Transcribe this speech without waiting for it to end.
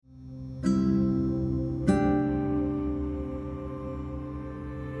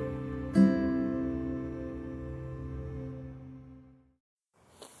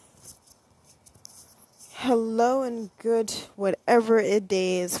Hello and good whatever it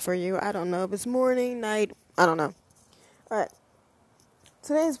is for you. I don't know if it's morning, night, I don't know. Alright,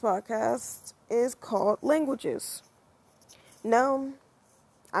 today's podcast is called Languages. No,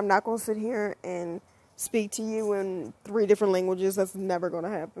 I'm not going to sit here and speak to you in 3 different languages. That's never going to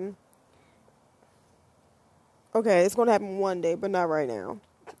happen. Okay, it's going to happen one day, but not right now.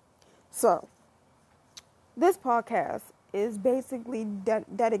 So, this podcast is basically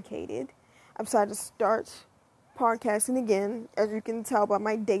dedicated. I've decided to start podcasting again. As you can tell by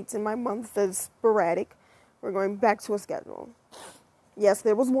my dates and my months, that's sporadic. We're going back to a schedule. Yes,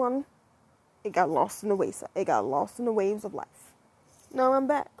 there was one. It got lost in the wayside. It got lost in the waves of life. Now I'm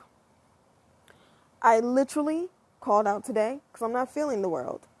back. I literally called out today because I'm not feeling the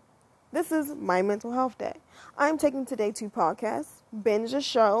world. This is my mental health day. I'm taking today to podcast, binge a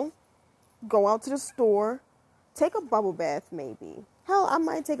show, go out to the store, take a bubble bath maybe. Hell, I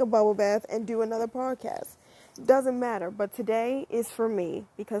might take a bubble bath and do another podcast. Doesn't matter, but today is for me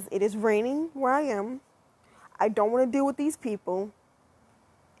because it is raining where I am. I don't want to deal with these people,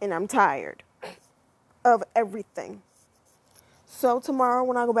 and I'm tired of everything. So tomorrow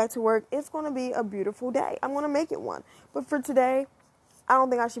when I go back to work, it's going to be a beautiful day. I'm going to make it one. But for today, I don't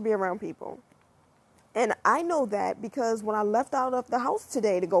think I should be around people. And I know that because when I left out of the house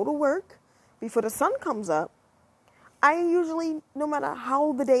today to go to work, before the sun comes up, I usually, no matter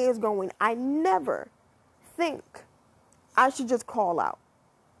how the day is going, I never think I should just call out.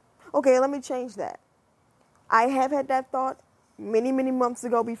 Okay, let me change that. I have had that thought many, many months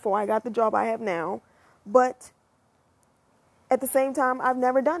ago before I got the job I have now. But at the same time, I've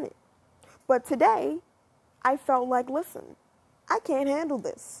never done it. But today, I felt like, listen, I can't handle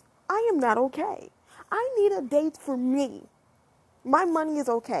this. I am not okay. I need a date for me. My money is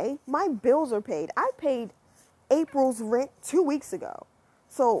okay. My bills are paid. I paid April's rent 2 weeks ago.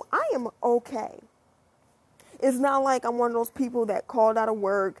 So I am okay. It's not like I'm one of those people that called out of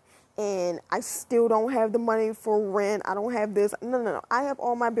work and I still don't have the money for rent. I don't have this. No. I have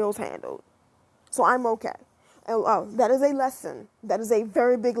all my bills handled. So I'm okay. And that is a lesson. That is a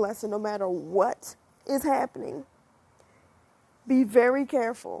very big lesson no matter what is happening. Be very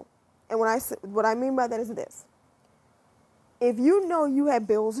careful. And what I mean by that is this. If you know you have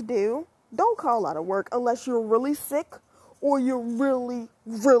bills due, don't call out of work unless you're really sick or you're really,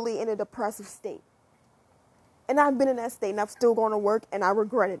 really in a depressive state. And I've been in that state and I've still gone to work and I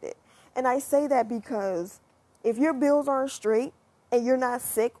regretted it. And I say that because if your bills aren't straight and you're not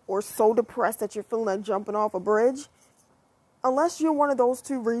sick or so depressed that you're feeling like jumping off a bridge, unless you're one of those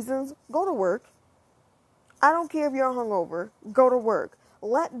 2 reasons, go to work. I don't care if you're hungover, go to work.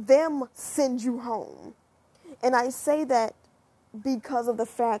 Let them send you home. And I say that because of the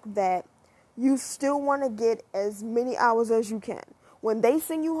fact that you still want to get as many hours as you can. When they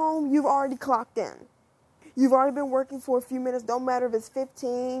send you home, you've already clocked in. You've already been working for a few minutes. Don't matter if it's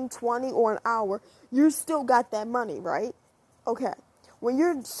 15, 20, or an hour. You still got that money, right? Okay. When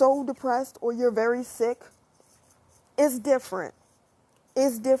you're so depressed or you're very sick, it's different.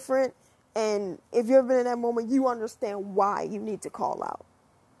 It's different. And if you've been in that moment, you understand why you need to call out.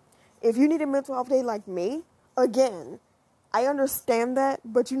 If you need a mental health day like me, again, I understand that,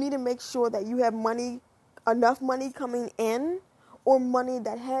 but you need to make sure that you have enough money coming in or money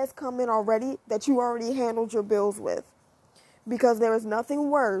that has come in already that you already handled your bills with. Because there is nothing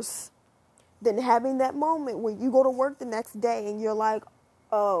worse than having that moment when you go to work the next day and you're like,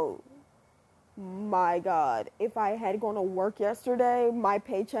 oh my God, if I had gone to work yesterday, my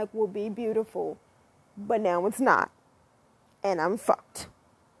paycheck would be beautiful. But now it's not. And I'm fucked.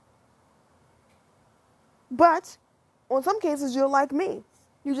 But on some cases, you're like me.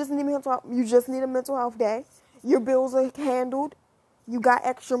 You just need a mental health day. Your bills are handled. You got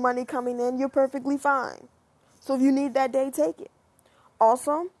extra money coming in. You're perfectly fine. So if you need that day, take it.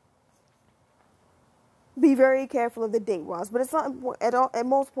 Also, be very careful of the date wise. But it's not at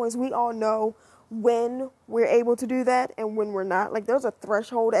most points we all know when we're able to do that and when we're not. Like there's a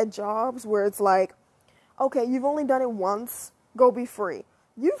threshold at jobs where it's like, okay, you've only done it once. Go be free.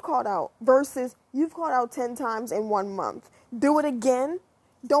 You've called out versus you've called out 10 times in 1 month. Do it again.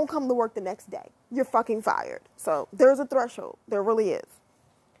 Don't come to work the next day. You're fucking fired. So there's a threshold. There really is.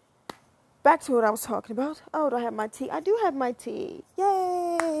 Back to what I was talking about. Oh, do I have my tea? I do have my tea.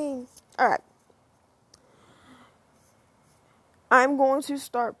 Yay. All right. I'm going to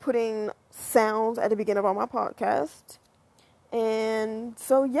start putting sounds at the beginning of all my podcast. And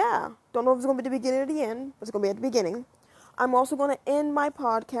so, yeah. Don't know if it's going to be the beginning or the end, but it's going to be at the beginning. I'm also going to end my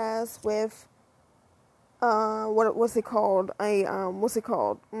podcast with, what's it called?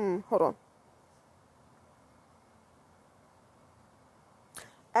 Hold on.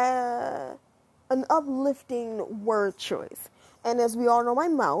 an uplifting word choice. And as we all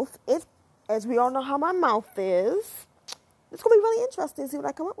know as we all know how my mouth is, it's going to be really interesting to see what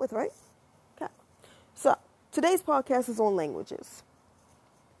I come up with, right? Okay. So, today's podcast is on languages.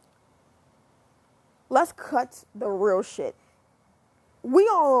 Let's cut the real shit. We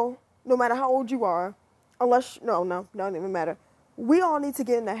all, no matter how old you are, don't even matter. We all need to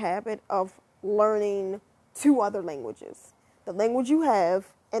get in the habit of learning 2 other languages. The language you have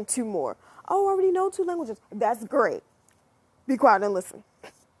and 2 more. Oh, I already know 2 languages. That's great. Be quiet and listen.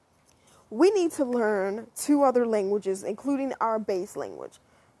 We need to learn 2 other languages, including our base language.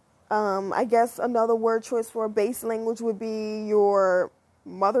 I guess another word choice for a base language would be your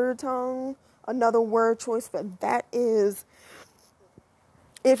mother tongue. Another word choice for that is,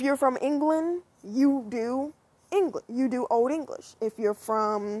 if you're from England, you do English. You do Old English. If you're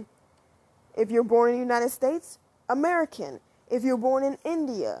born in the United States, American. If you're born in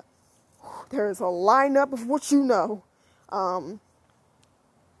India, there's a lineup of what you know.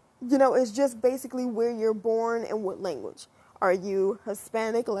 It's just basically where you're born and what language. Are you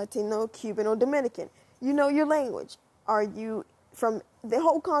Hispanic, Latino, Cuban, or Dominican? You know your language. Are you from the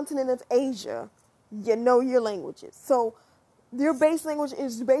whole continent of Asia? You know your languages. So your base language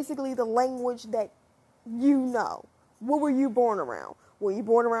is basically the language that you know. What were you born around? Were you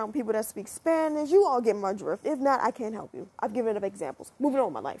born around people that speak Spanish? You all get my drift. If not, I can't help you. I've given enough examples. Moving on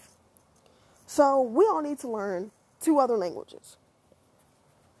with my life. So we all need to learn 2 other languages.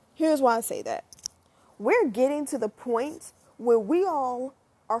 Here's why I say that. We're getting to the point where we all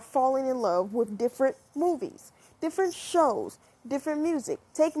are falling in love with different movies, different shows, different music.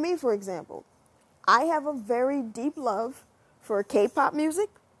 Take me, for example. I have a very deep love for K-pop music,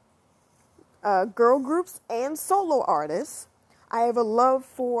 girl groups, and solo artists. I have a love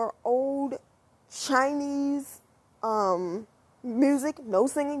for old Chinese music, no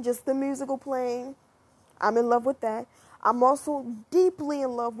singing, just the musical playing. I'm in love with that. I'm also deeply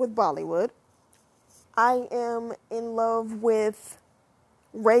in love with Bollywood. I am in love with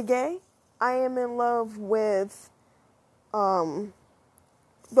reggae. I am in love with, those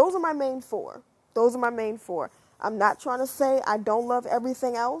are my main 4. I'm not trying to say I don't love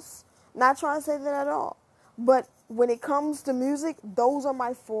everything else. Not trying to say that at all. But when it comes to music, those are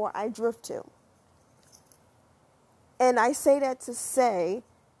my 4 I drift to. And I say that to say,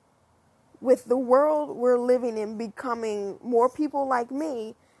 with the world we're living in becoming more people like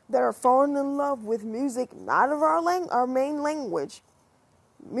me that are falling in love with music, not of our main language,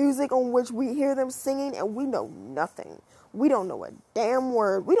 music on which we hear them singing and we know nothing. We don't know a damn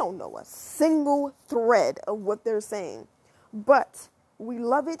word. We don't know a single thread of what they're saying. But we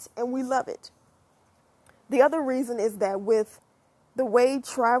love it and we love it. The other reason is that with the way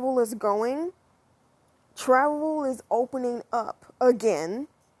travel is going, travel is opening up again.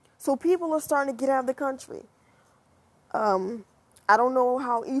 So people are starting to get out of the country. I don't know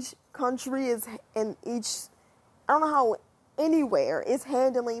how each country is I don't know how anywhere is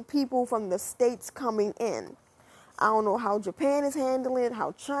handling people from the States coming in. I don't know how Japan is handling it,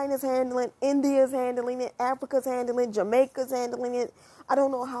 how China's handling it, India's handling it, Africa's handling it, Jamaica's handling it. I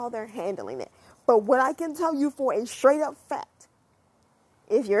don't know how they're handling it. But what I can tell you for a straight up fact,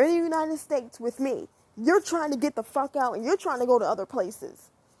 if you're in the United States with me, you're trying to get the fuck out and you're trying to go to other places.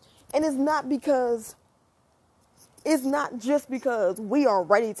 And it's not just because we are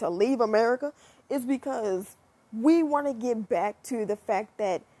ready to leave America. It's because we want to get back to the fact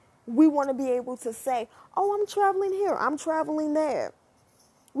that we want to be able to say, oh, I'm traveling here, I'm traveling there.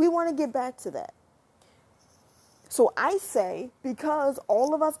 We want to get back to that. So I say, because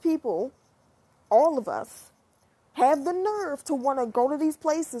all of us have the nerve to want to go to these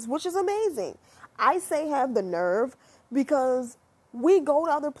places, which is amazing. I say have the nerve because we go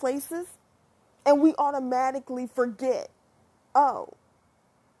to other places and we automatically forget, oh,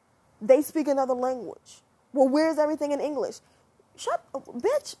 they speak another language. Well, where's everything in English? Shut up,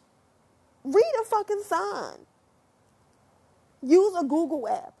 bitch. Read a fucking sign. Use a Google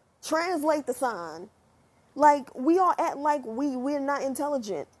app. Translate the sign. Like, we all act like we're not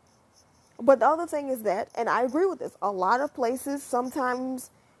intelligent. But the other thing is that, and I agree with this, a lot of places,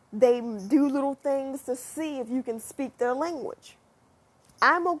 sometimes they do little things to see if you can speak their language.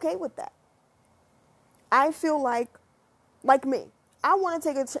 I'm okay with that. I feel like me, I want to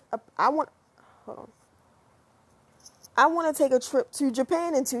take a trip to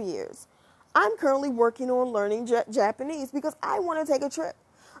Japan in 2 years. I'm currently working on learning Japanese because I want to take a trip.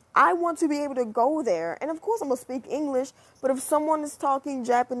 I want to be able to go there. And of course I'm going to speak English. But if someone is talking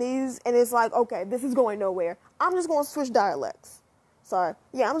Japanese and it's like, okay, this is going nowhere, I'm just going to switch dialects. I'm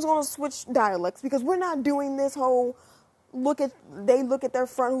just going to switch dialects because we're not doing this whole they look at their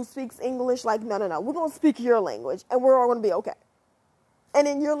friend who speaks English like, no, we're going to speak your language and we're all going to be okay. And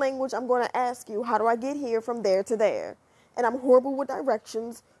in your language, I'm going to ask you, how do I get here from there to there? And I'm horrible with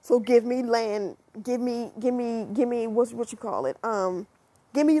directions, so give me land, give me, what you call it?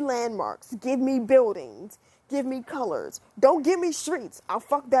 Give me landmarks, give me buildings, give me colors. Don't give me streets. I'll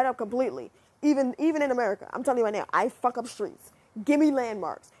fuck that up completely. Even in America, I'm telling you right now, I fuck up streets. Give me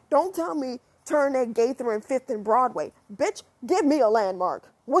landmarks. Don't tell me turn at Gaither and 5th and Broadway. Bitch, give me a landmark.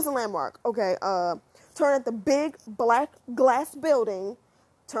 What's a landmark? Okay, turn at the big black glass building,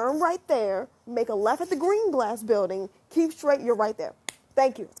 turn right there, make a left at the green glass building, keep straight, you're right there.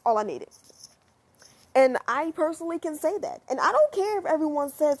 Thank you. That's all I needed. And I personally can say that. And I don't care if everyone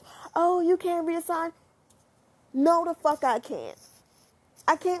says, oh, you can't read a sign. No, the fuck I can't.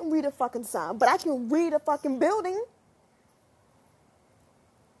 I can't read a fucking sign, but I can read a fucking building.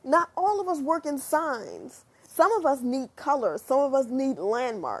 Not all of us work in signs. Some of us need colors. Some of us need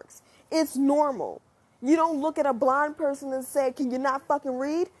landmarks. It's normal. You don't look at a blind person and say, can you not fucking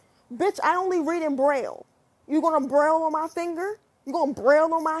read? Bitch, I only read in Braille. You gonna Braille on my finger? You gonna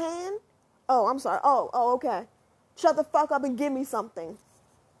Braille on my hand? Oh, I'm sorry. Oh, okay. Shut the fuck up and give me something.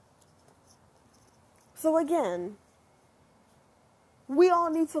 So again, we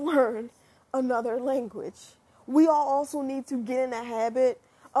all need to learn another language. We all also need to get in the habit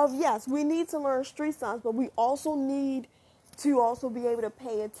of, yes, we need to learn street signs, but we also need to also be able to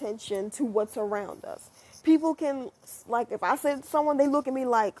pay attention to what's around us. People can, like, if I said to someone, they look at me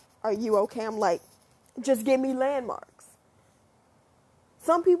like, are you okay? I'm like, just give me landmarks.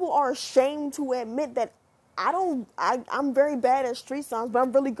 Some people are ashamed to admit that I'm very bad at street signs, but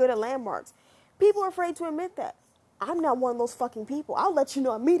I'm really good at landmarks. People are afraid to admit that. I'm not one of those fucking people. I'll let you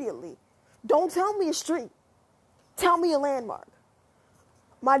know immediately. Don't tell me a street. Tell me a landmark.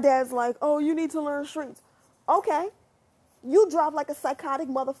 My dad's like, oh, you need to learn streets. Okay. You drive like a psychotic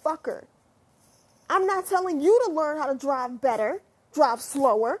motherfucker. I'm not telling you to learn how to drive better, drive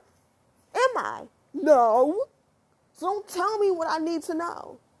slower. Am I? No. So don't tell me what I need to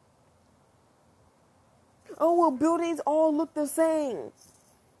know. Oh, well, buildings all look the same.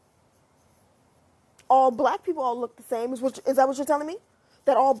 All black people all look the same. Is that what you're telling me?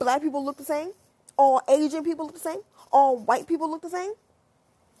 That all black people look the same? All Asian people look the same? All white people look the same?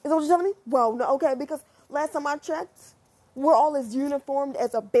 Is that what you're telling me? Well, no, okay, because last time I checked, we're all as uniformed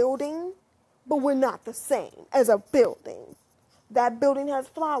as a building, but we're not the same as a building. That building has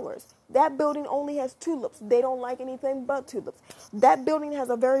flowers. That building only has tulips. They don't like anything but tulips. That building has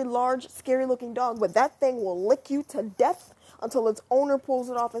a very large, scary-looking dog, but that thing will lick you to death until its owner pulls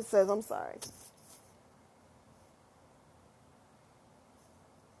it off and says, I'm sorry.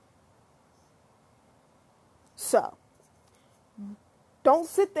 So, don't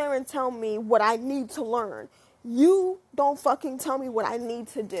sit there and tell me what I need to learn. You don't fucking tell me what I need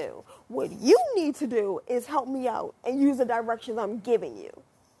to do. What you need to do is help me out and use the directions I'm giving you.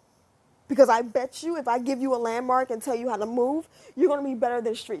 Because I bet you if I give you a landmark and tell you how to move, you're going to be better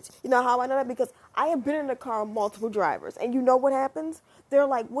than streets. You know how I know that? Because I have been in a car with multiple drivers. And you know what happens? They're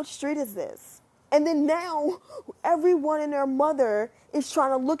like, what street is this? And then now everyone and their mother is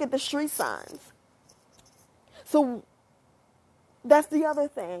trying to look at the street signs. So that's the other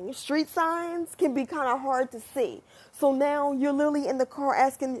thing. Street signs can be kind of hard to see. So now you're literally in the car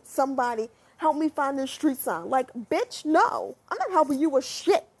asking somebody, help me find this street sign. Like, bitch, no. I'm not helping you with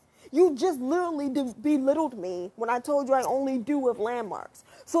shit. You just literally belittled me when I told you I only do with landmarks.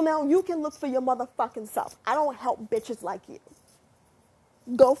 So now you can look for your motherfucking self. I don't help bitches like you.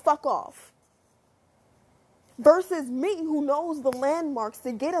 Go fuck off. Versus me, who knows the landmarks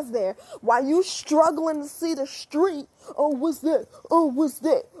to get us there, while you struggling to see the street. Oh, what's that? Oh, what's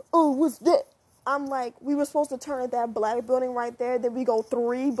that? Oh, what's that? I'm like, we were supposed to turn at that black building right there. Then we go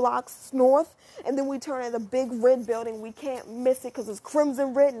 3 blocks north. And then we turn at the big red building. We can't miss it because it's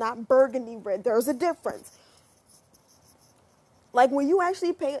crimson red, not burgundy red. There's a difference. Like, when you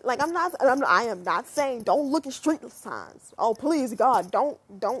actually pay, like, I am not saying don't look at street signs. Oh, please, God,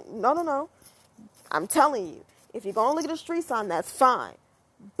 no. I'm telling you, if you're going to look at a street sign, that's fine.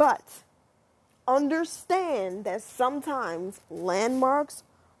 But understand that sometimes landmarks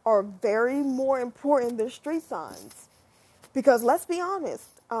are very more important than street signs. Because let's be honest,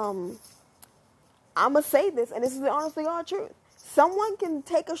 I'm going to say this, and this is the honestly God truth. Someone can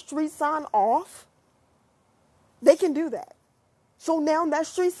take a street sign off. They can do that. So now that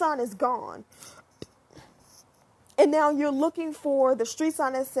street sign is gone. And now you're looking for the street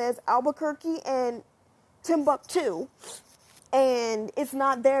sign that says Albuquerque and Timbuktu. And it's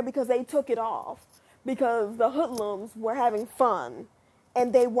not there because they took it off. Because the hoodlums were having fun.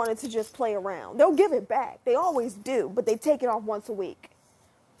 and they wanted to just play around. They'll give it back. They always do, but they take it off once a week.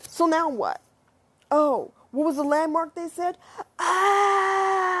 So now what? Oh, what was the landmark they said?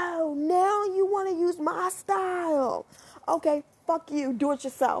 Oh, now you want to use my style. Okay, fuck you. Do it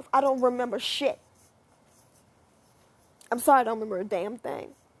yourself. I don't remember shit. I'm sorry, I don't remember a damn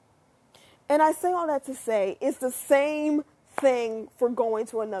thing. And I say all that to say it's the same thing for going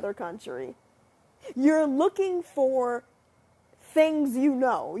to another country. You're looking for things you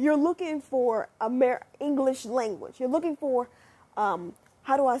know. You're looking for English language. You're looking for,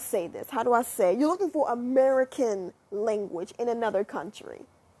 how do I say this? You're looking for American language in another country.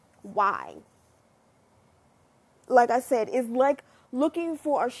 Why? Like I said, it's like looking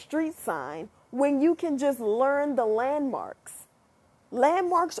for a street sign when you can just learn the landmarks.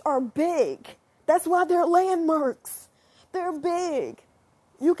 Landmarks are big. That's why they're landmarks. They're big.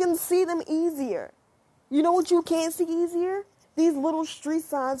 You can see them easier. You know what you can't see easier? These little street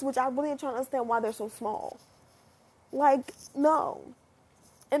signs, which I really am trying to understand why they're so small. Like, no.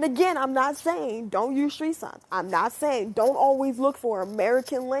 And again, I'm not saying don't use street signs. I'm not saying don't always look for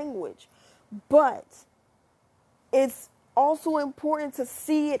American language. But it's also important to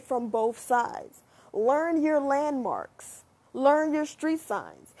see it from both sides. Learn your landmarks. Learn your street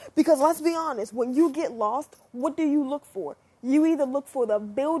signs. Because let's be honest, when you get lost, what do you look for? You either look for the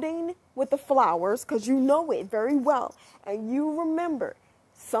building with the flowers, because you know it very well, and you remember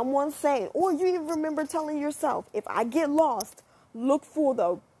someone saying, or you even remember telling yourself, if I get lost, look for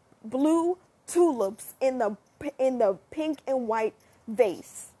the blue tulips in the pink and white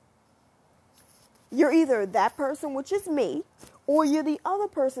vase. You're either that person, which is me, or you're the other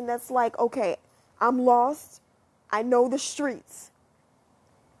person that's like, okay, I'm lost. I know the streets.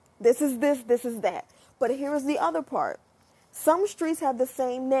 This is this is that. But here's the other part. Some streets have the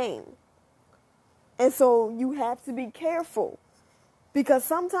same name. And so you have to be careful. Because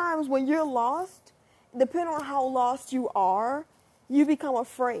sometimes when you're lost, depending on how lost you are, you become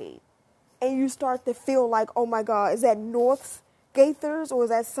afraid. And you start to feel like, oh my God, is that North Gaithers or is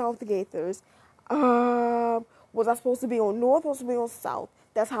that South Gaithers? Was I supposed to be on North or supposed to be on South?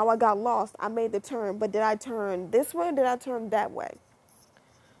 That's how I got lost. I made the turn, but did I turn this way or did I turn that way?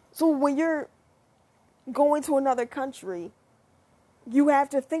 So when you're going to another country, you have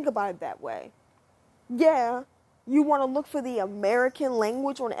to think about it that way. Yeah, you want to look for the American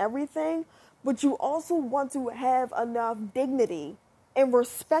language on everything, but you also want to have enough dignity and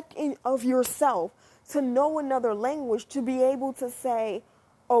respect of yourself to know another language to be able to say,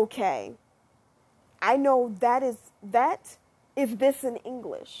 okay, I know that is this in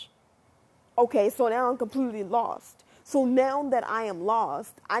English. Okay, so now I'm completely lost. So now that I am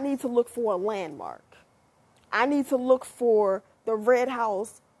lost, I need to look for a landmark. I need to look for the red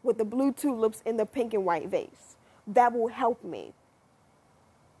house with the blue tulips in the pink and white vase. That will help me.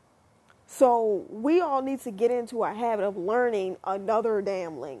 So we all need to get into a habit of learning another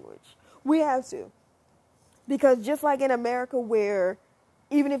damn language. We have to. Because just like in America where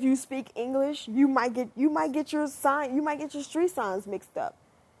even if you speak English, you might get your street signs mixed up.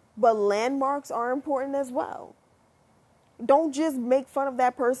 But landmarks are important as well. Don't just make fun of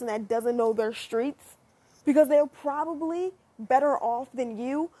that person that doesn't know their streets because they're probably better off than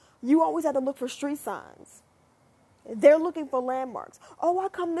you. You always have to look for street signs. They're looking for landmarks. Oh, I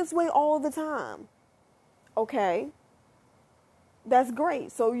come this way all the time. Okay. That's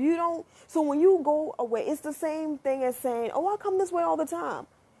great. So when you go away, it's the same thing as saying, oh, I come this way all the time.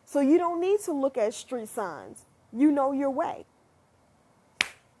 So you don't need to look at street signs. You know your way.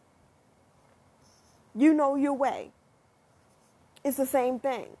 You know your way. It's the same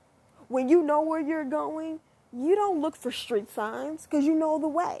thing. When you know where you're going, you don't look for street signs because you know the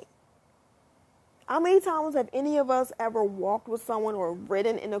way. How many times have any of us ever walked with someone or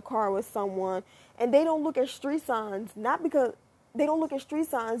ridden in a car with someone and they don't look at street signs, because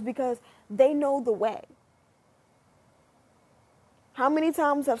they know the way? How many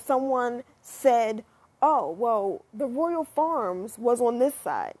times have someone said, oh, well, the Royal Farms was on this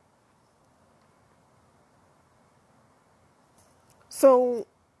side? So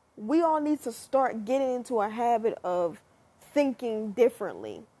we all need to start getting into a habit of thinking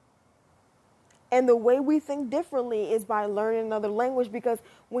differently. And the way we think differently is by learning another language, because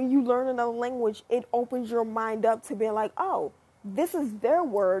when you learn another language, it opens your mind up to being like, oh, this is their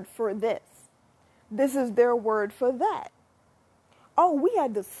word for this. This is their word for that. Oh, we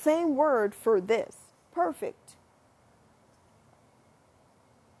had the same word for this. Perfect.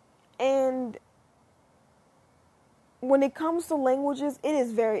 And when it comes to languages,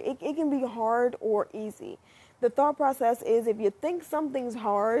 it can be hard or easy. The thought process is if you think something's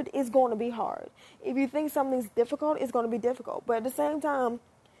hard, it's going to be hard. If you think something's difficult, it's going to be difficult. But at the same time,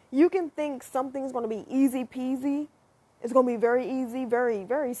 you can think something's going to be easy peasy. It's going to be very easy, very,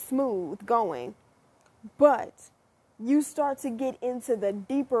 very smooth going. But you start to get into the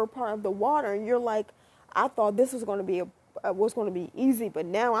deeper part of the water and you're like, I thought this was going to be was going to be easy, but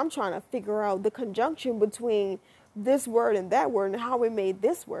now I'm trying to figure out the conjunction between this word and that word and how we made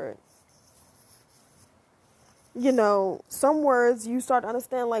this word. You know, some words you start to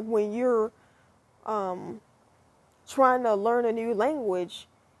understand, like when you're trying to learn a new language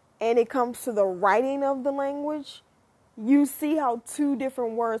and it comes to the writing of the language, you see how two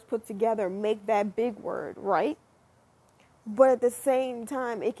different words put together make that big word, right? But at the same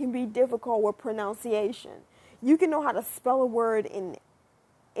time, it can be difficult with pronunciation. You can know how to spell a word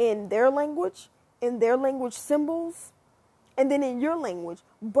in their language symbols, and then in your language,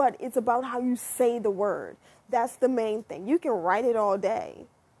 but it's about how you say the word. That's the main thing. You can write it all day,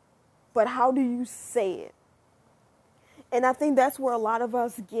 but how do you say it? And I think that's where a lot of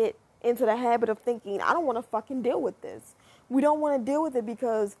us get into the habit of thinking, I don't want to fucking deal with this. We don't want to deal with it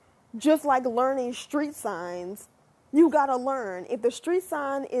because just like learning street signs, you got to learn. If the street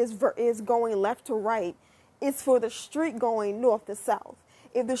sign is going left to right, it's for the street going north to south.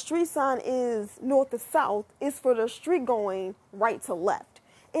 If the street sign is north to south, it's for the street going right to left.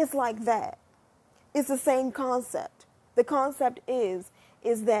 It's like that. It's the same concept. The concept is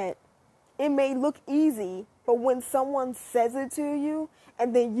that it may look easy, but when someone says it to you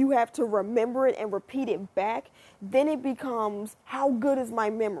and then you have to remember it and repeat it back, then it becomes, how good is my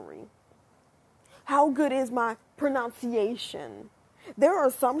memory? How good is my pronunciation? There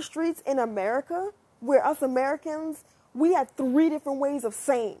are some streets in America where us Americans, we have 3 different ways of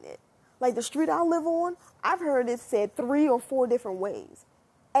saying it. Like the street I live on, I've heard it said 3 or 4 different ways.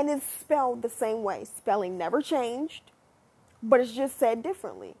 And it's spelled the same way. Spelling never changed, but it's just said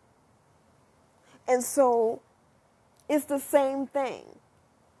differently. And so it's the same thing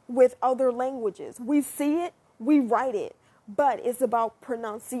with other languages. We see it, we write it, but it's about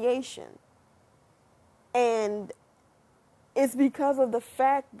pronunciation. And it's because of the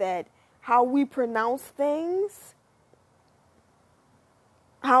fact that how we pronounce things,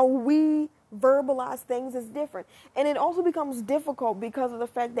 how we verbalize things is different. And it also becomes difficult because of the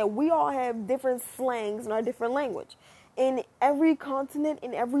fact that we all have different slangs in our different language. In every continent,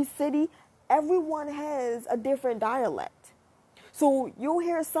 in every city, everyone has a different dialect. So you'll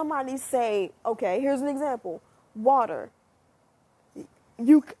hear somebody say, okay, here's an example, water.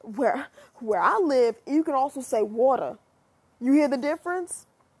 Where I live, you can also say water. You hear the difference?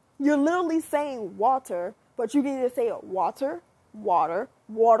 You're literally saying water, but you can either say water, water,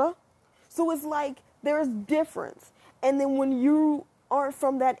 water. So it's like there's difference. And then when you aren't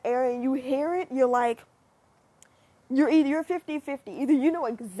from that area and you hear it, you're like, you're 50-50. Either you know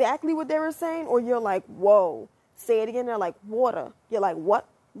exactly what they were saying or you're like, whoa. Say it again. They're like, water. You're like, what?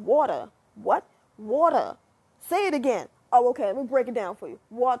 Water. What? Water. Say it again. Oh, okay. Let me break it down for you.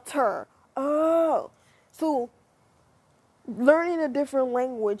 Water. Oh. So learning a different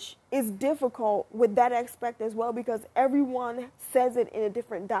language is difficult with that aspect as well because everyone says it in a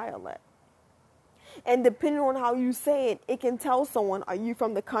different dialect. And depending on how you say it, it can tell someone, are you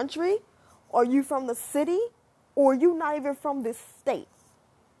from the country? Are you from the city? Or are you not even from this state?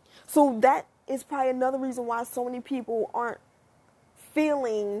 So that is probably another reason why so many people aren't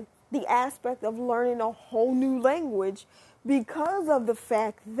feeling the aspect of learning a whole new language because of the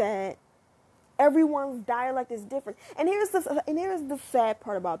fact that everyone's dialect is different. And here's the sad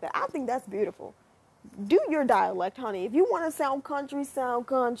part about that. I think that's beautiful. Do your dialect, honey. If you want to sound country, sound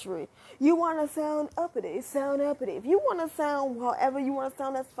country. You want to sound uppity, sound uppity. If you want to sound however you want to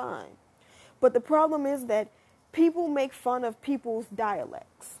sound, that's fine. But the problem is that people make fun of people's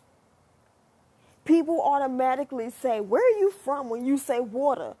dialects. People automatically say, where are you from when you say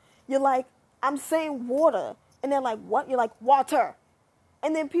water? You're like, I'm saying water. And they're like, what? You're like, water.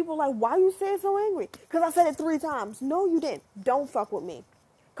 And then people are like, why you say it so angry? Because I said it 3 times. No, you didn't. Don't fuck with me.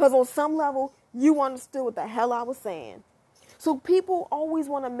 Because on some level, you understood what the hell I was saying. So people always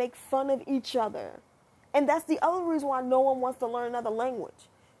want to make fun of each other. And that's the other reason why no one wants to learn another language.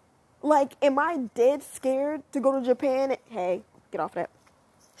 Like, am I dead scared to go to Japan? Hey, get off that.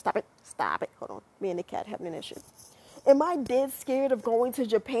 Stop it. Stop it. Hold on. Me and the cat having an issue. Am I dead scared of going to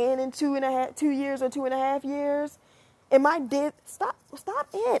Japan in 2 years or 2.5 years? Am I dead? Stop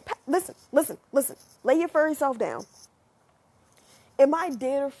it. Listen. Lay your furry self down. Am I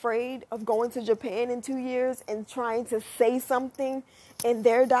dead afraid of going to Japan in 2 years and trying to say something in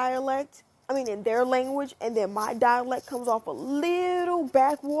their dialect? In their language, and then my dialect comes off a little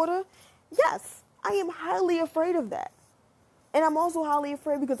backwater? Yes, I am highly afraid of that. And I'm also highly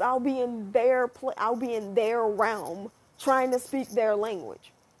afraid because I'll be in their realm trying to speak their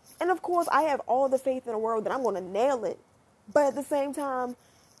language. And of course, I have all the faith in the world that I'm going to nail it. But at the same time,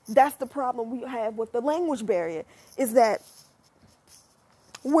 that's the problem we have with the language barrier, is that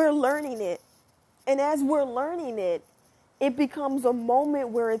we're learning it. And as we're learning it, it becomes a moment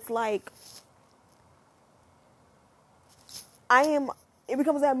where it's like, it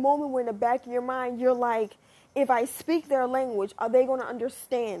becomes that moment where in the back of your mind, you're like, if I speak their language, are they going to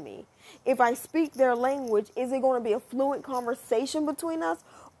understand me? If I speak their language, is it going to be a fluent conversation between us?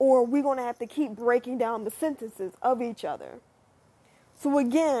 Or are we going to have to keep breaking down the sentences of each other? So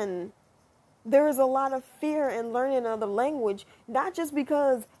again, there is a lot of fear in learning another language, not just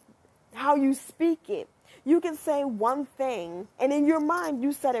because how you speak it. You can say one thing, and in your mind,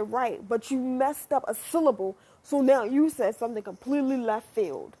 you said it right, but you messed up a syllable, so now you said something completely left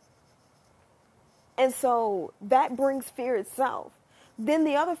field. And so that brings fear itself. Then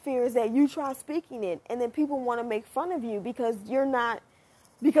the other fear is that you try speaking it, and then people want to make fun of you because you're not,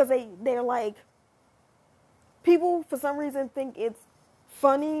 because they're like, people for some reason think it's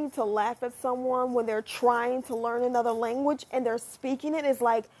funny to laugh at someone when they're trying to learn another language and they're speaking it. It's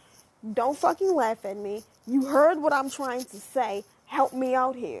like, don't fucking laugh at me. You heard what I'm trying to say. Help me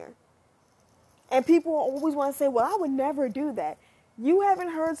out here. And people always want to say, well, I would never do that. You haven't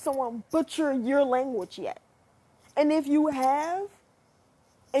heard someone butcher your language yet. And if you have,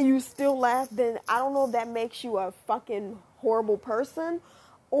 and you still laugh, then I don't know if that makes you a fucking horrible person,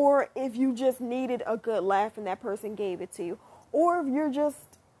 or if you just needed a good laugh and that person gave it to you, or if you're just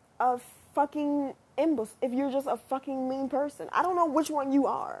a fucking imbecile, if you're just a fucking mean person. I don't know which one you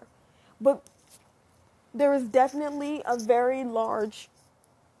are, but there is definitely a very large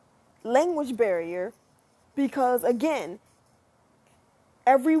language barrier because, again,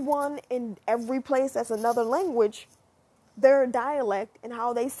 everyone in every place that's another language, their dialect and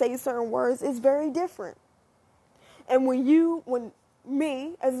how they say certain words is very different. And when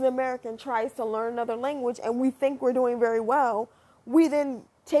me as an American tries to learn another language and we think we're doing very well, we then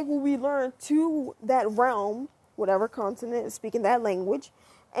take what we learn to that realm, whatever continent is speaking that language,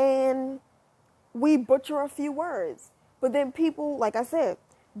 and we butcher a few words. But then people, like I said,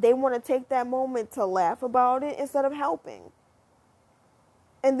 they want to take that moment to laugh about it instead of helping.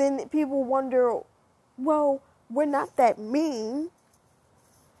 And then people wonder, well, we're not that mean.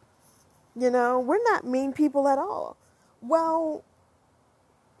 You know, we're not mean people at all. Well,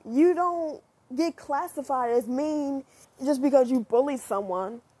 you don't get classified as mean just because you bully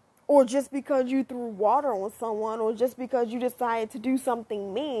someone, or just because you threw water on someone, or just because you decided to do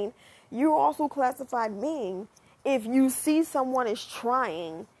something mean. You're also classified mean if you see someone is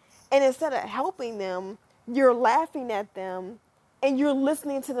trying, and instead of helping them, you're laughing at them, and you're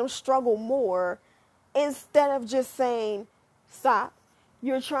listening to them struggle more, instead of just saying, stop.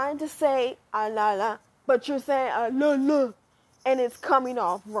 You're trying to say, ah, la, la, but you're saying, ah, la, la, and it's coming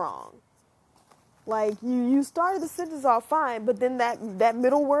off wrong. Like, you started the sentence off fine, but then that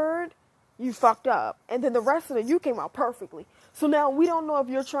middle word, you fucked up. And then the rest of it, you came out perfectly. So now we don't know if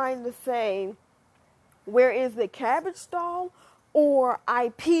you're trying to say, where is the cabbage stall, or I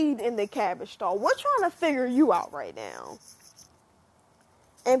peed in the cabbage stall. We're trying to figure you out right now.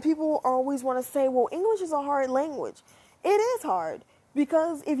 And people always want to say, well, English is a hard language. It is hard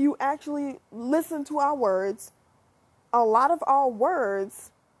because if you actually listen to our words, a lot of our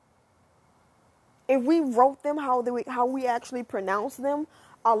words, if we wrote them how we actually pronounce them,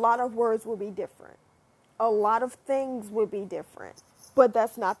 a lot of words would be different. A lot of things would be different. But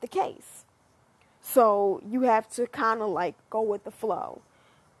that's not the case. So you have to kind of like go with the flow.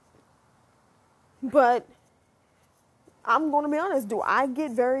 But I'm going to be honest. Do I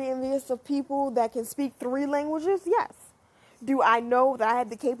get very envious of people that can speak 3 languages? Yes. Do I know that I have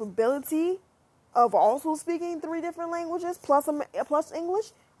the capability of also speaking 3 different languages plus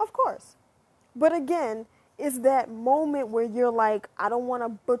English? Of course. But again, it's that moment where you're like, I don't want to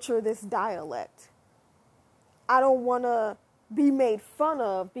butcher this dialect. I don't want to be made fun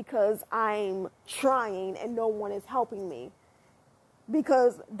of because I'm trying and no one is helping me.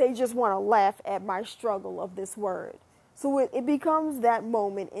 Because they just want to laugh at my struggle of this word. So it becomes that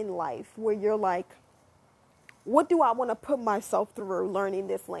moment in life where you're like, what do I want to put myself through learning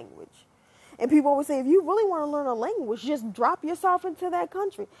this language? And people always say, if you really want to learn a language, just drop yourself into that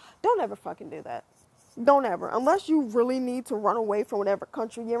country. Don't ever fucking do that. Don't ever. Unless you really need to run away from whatever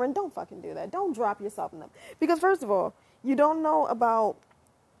country you're in, don't fucking do that. Don't drop yourself in them. Because first of all, you don't know about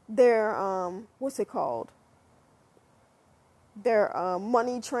their, what's it called? Their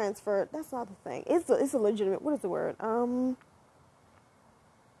money transfer. That's not the thing. It's a legitimate, what is the word?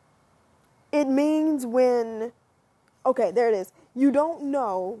 It means when, okay, there it is. You don't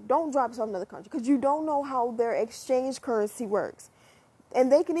drop yourself in another country because you don't know how their exchange currency works.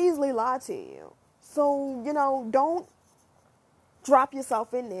 And they can easily lie to you. So, don't drop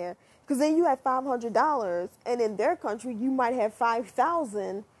yourself in there because then you have $500 and in their country you might have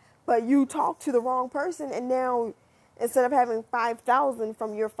 5,000, but you talk to the wrong person and now instead of having 5,000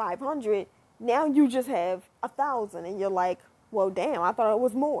 from your 500, now you just have 1,000 and you're like, well, damn, I thought it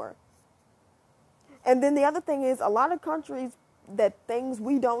was more. And then the other thing is a lot of countries that things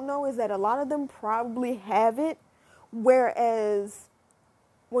we don't know is that a lot of them probably have it, whereas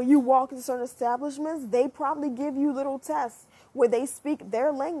when you walk into certain establishments, they probably give you little tests where they speak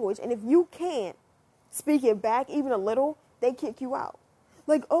their language. And if you can't speak it back even a little, they kick you out.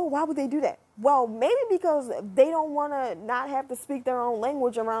 Like, oh, why would they do that? Well, maybe because they don't want to not have to speak their own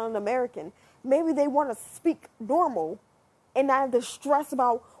language around an American. Maybe they want to speak normal and not have to stress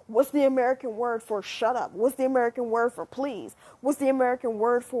about what's the American word for shut up? What's the American word for please? What's the American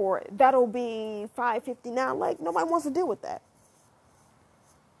word for that'll be $5.59? Like, nobody wants to deal with that.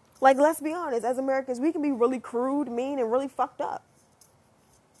 Like, let's be honest, as Americans, we can be really crude, mean, and really fucked up.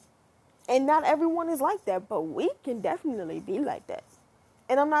 And not everyone is like that, but we can definitely be like that.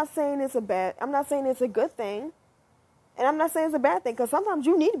 And I'm not saying it's a good thing. And I'm not saying it's a bad thing, because sometimes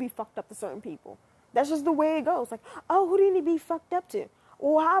you need to be fucked up to certain people. That's just the way it goes. Like, oh, who do you need to be fucked up to?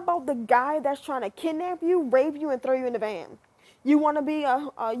 Well, how about the guy that's trying to kidnap you, rape you, and throw you in the van? You want to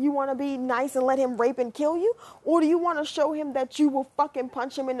be nice and let him rape and kill you? Or do you want to show him that you will fucking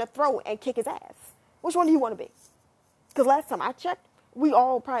punch him in the throat and kick his ass? Which one do you want to be? Because last time I checked, we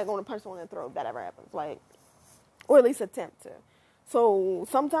all probably going to punch someone in the throat if that ever happens. Like, or at least attempt to. So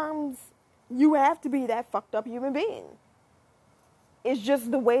sometimes you have to be that fucked up human being. It's just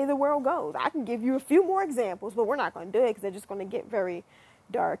the way the world goes. I can give you a few more examples, but we're not going to do it because they're just going to get very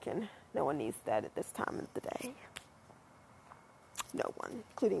dark and no one needs that at this time of the day. No one,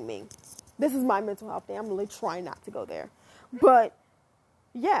 including me. This is my mental health day. I'm really trying not to go there. But,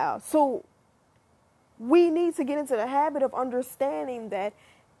 yeah, so we need to get into the habit of understanding that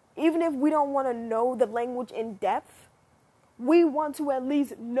even if we don't want to know the language in depth, we want to at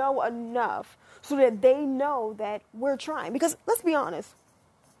least know enough so that they know that we're trying. Because, let's be honest,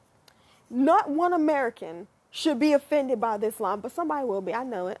 not one American should be offended by this line, but somebody will be. I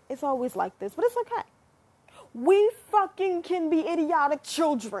know it. It's always like this, but it's okay. We fucking can be idiotic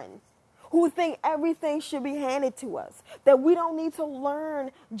children who think everything should be handed to us. That we don't need to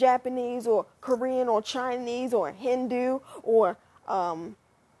learn Japanese or Korean or Chinese or Hindu or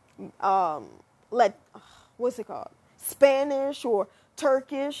Spanish or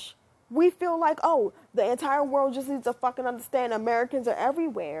Turkish. We feel like, oh, the entire world just needs to fucking understand Americans are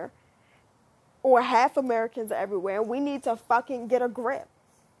everywhere. Or half Americans are everywhere. We need to fucking get a grip.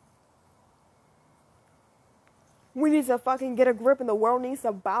 We need to fucking get a grip and the world needs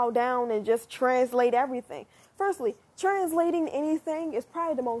to bow down and just translate everything. Firstly, translating anything is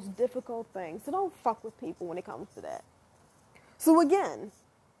probably the most difficult thing. So don't fuck with people when it comes to that. So again,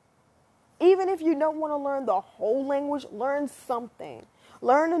 even if you don't want to learn the whole language, learn something.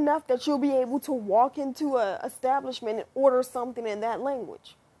 Learn enough that you'll be able to walk into an establishment and order something in that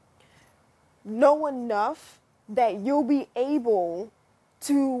language. Know enough that you'll be able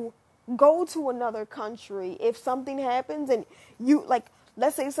to go to another country if something happens and you, like,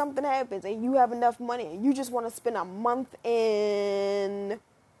 let's say something happens and you have enough money and you just want to spend a month in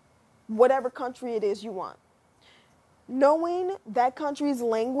whatever country it is you want. Knowing that country's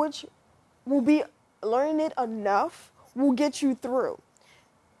language will be, learning it enough will get you through.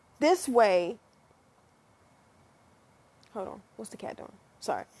 This way, hold on, what's the cat doing?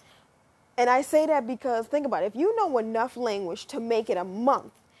 Sorry. And I say that because, think about it, if you know enough language to make it a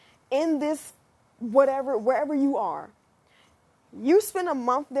month in this, wherever you are, you spend a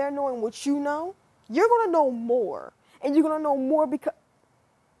month there knowing what you know, you're going to know more. And you're going to know more because,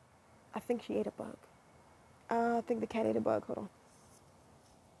 I think she ate a bug. I think the cat ate a bug, hold on.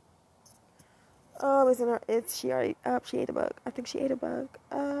 Oh, she ate a bug. I think she ate a bug.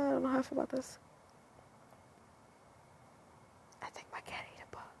 I don't know how I feel about this. I think my cat ate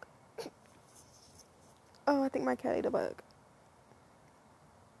a bug. Oh, I think my cat ate a bug.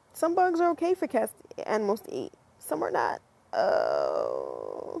 Some bugs are okay for animals to eat. Some are not.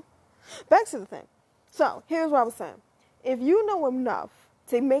 Oh. Back to the thing. So, here's what I was saying. If you know enough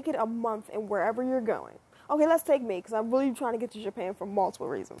to make it a month in wherever you're going. Okay, let's take me, because I'm really trying to get to Japan for multiple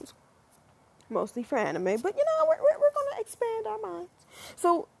reasons. Mostly for anime, but we're going to expand our minds.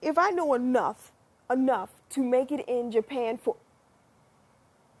 So, if I know enough to make it in Japan for...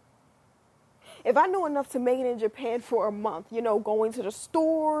 If I know enough to make it in Japan for a month, going to the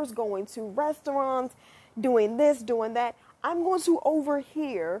stores, going to restaurants, doing this, doing that, I'm going to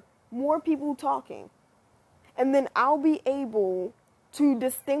overhear more people talking. And then I'll be able to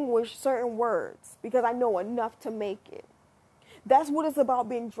distinguish certain words because I know enough to make it. That's what it's about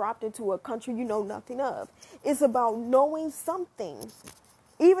being dropped into a country you know nothing of. It's about knowing something,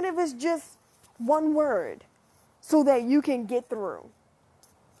 even if it's just one word, so that you can get through.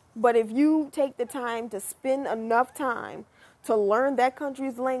 But if you take the time to spend enough time to learn that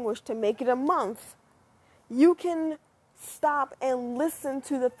country's language to make it a month, you can stop and listen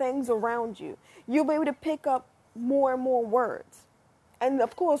to the things around you. You'll be able to pick up more and more words. And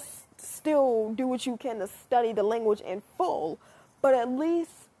of course, still do what you can to study the language in full, but at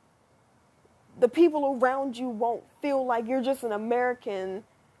least the people around you won't feel like you're just an American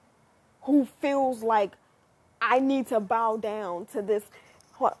who feels like I need to bow down to this.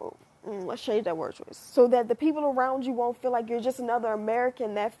 Let's change that word choice. So that the people around you won't feel like you're just another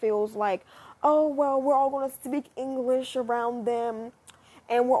American that feels like, oh, well, we're all going to speak English around them.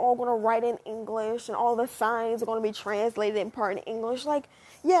 And we're all going to write in English. And all the signs are going to be translated in part in English. Like,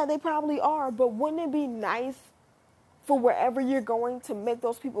 yeah, they probably are. But wouldn't it be nice for wherever you're going to make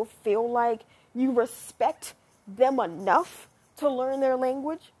those people feel like you respect them enough to learn their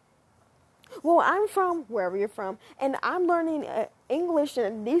language? Well, I'm from wherever you're from, and I'm learning English,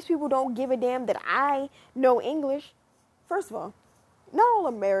 and these people don't give a damn that I know English. First of all, not all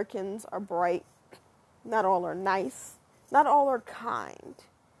Americans are bright. Not all are nice. Not all are kind.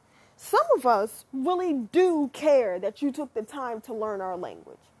 Some of us really do care that you took the time to learn our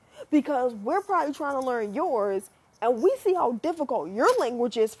language, because we're probably trying to learn yours, and we see how difficult your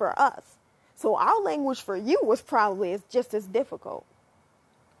language is for us. So our language for you was probably just as difficult.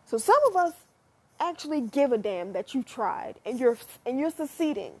 So some of us actually give a damn that you tried and you're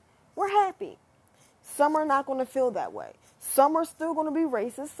succeeding. We're happy. Some are not going to feel that way. Some are still going to be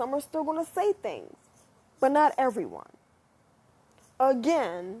racist. Some are still going to say things, but not everyone.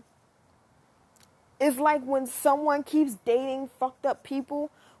 Again, it's like when someone keeps dating fucked up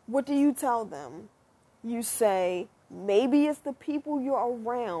people, what do you tell them? You say, maybe it's the people you're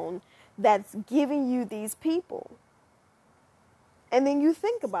around that's giving you these people. And then you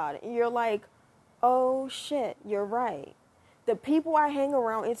think about it and you're like, oh shit, you're right. The people I hang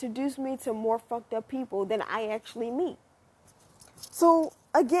around introduce me to more fucked up people than I actually meet. So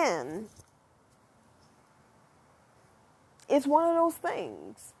again, it's one of those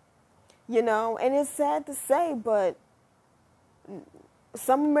things, and it's sad to say, but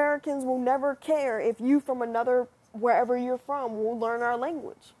some Americans will never care if you from another, wherever you're from, will learn our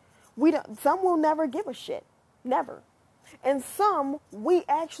language. Some will never give a shit. Never. And some, we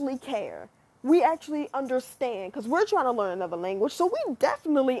actually care. We actually understand, because we're trying to learn another language, so we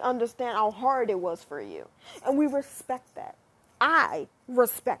definitely understand how hard it was for you. And we respect that. I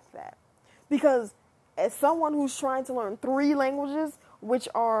respect that. Because as someone who's trying to learn 3 languages, which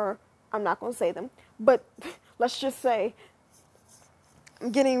are, I'm not going to say them, but let's just say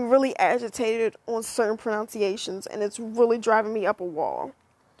I'm getting really agitated on certain pronunciations, and it's really driving me up a wall.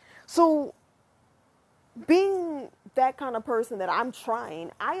 So being that kind of person that I'm trying,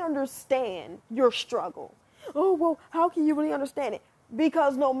 I understand your struggle. Oh, well, how can you really understand it?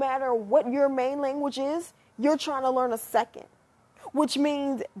 Because no matter what your main language is, you're trying to learn a second, which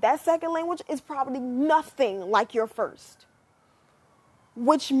means that second language is probably nothing like your first,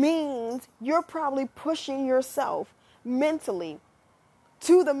 which means you're probably pushing yourself mentally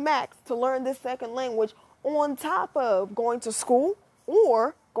to the max to learn this second language on top of going to school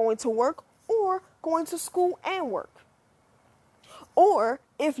or going to work or going to school and work. Or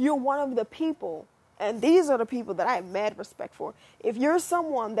if you're one of the people, and these are the people that I have mad respect for, if you're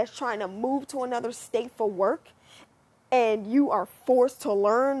someone that's trying to move to another state for work and you are forced to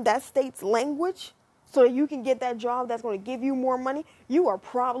learn that state's language so that you can get that job that's going to give you more money, you are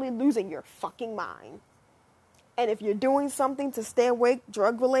probably losing your fucking mind. And if you're doing something to stay awake,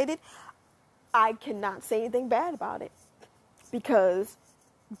 drug related, I cannot say anything bad about it. Because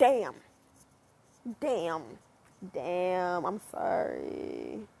damn, I'm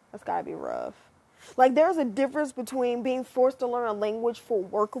sorry. That's gotta be rough. Like, there's a difference between being forced to learn a language for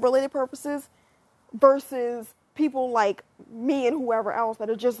work-related purposes versus people like me and whoever else that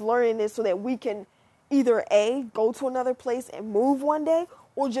are just learning this so that we can either A, go to another place and move one day,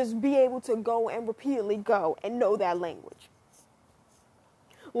 or just be able to go and repeatedly go and know that language.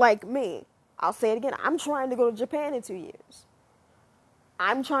 Like me, I'll say it again, I'm trying to go to Japan in 2 years.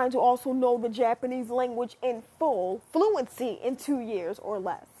 I'm trying to also know the Japanese language in full fluency in 2 years or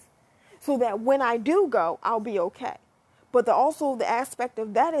less, so that when I do go, I'll be okay. But also the aspect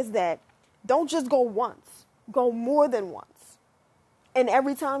of that is that Don't just go once. Go more than once. And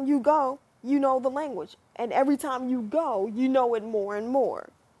every time you go, you know the language. And every time you go, you know it more and more.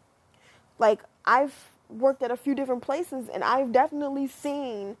 Like, I've worked at a few different places, and I've definitely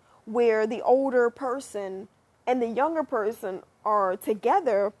seen where the older person and the younger person are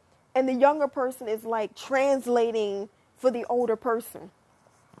together, and the younger person is like translating for the older person.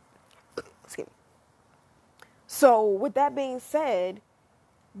 Excuse me. So with that being said,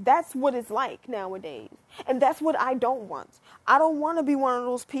 that's what it's like nowadays. And that's what I don't want. I don't want to be one of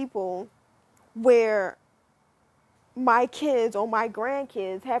those people where my kids or my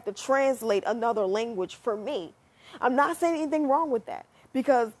grandkids have to translate another language for me. I'm not saying anything wrong with that,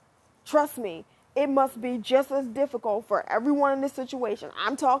 because trust me, it must be just as difficult for everyone in this situation.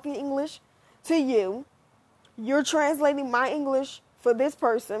 I'm talking English to you. You're translating my English for this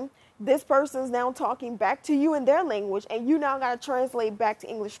person. This person's now talking back to you in their language, and you now got to translate back to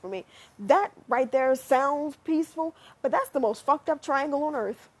English for me. That right there sounds peaceful, but that's the most fucked up triangle on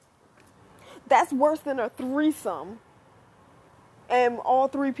earth. That's worse than a threesome, and all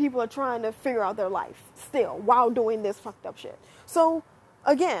three people are trying to figure out their life still while doing this fucked up shit. So,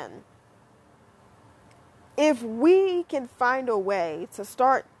 again, if we can find a way to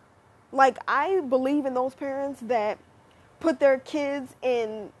start, like, I believe in those parents that put their kids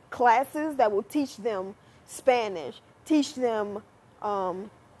in classes that will teach them Spanish, teach them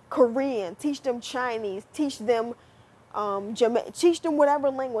Korean, teach them Chinese, teach them teach them whatever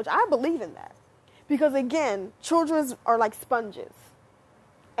language. I believe in that. Because again, children are like sponges.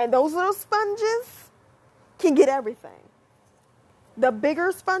 And those little sponges can get everything. The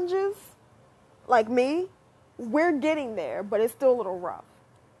bigger sponges, like me, we're getting there, but it's still a little rough.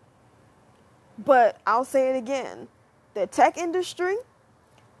 But I'll say it again. The tech industry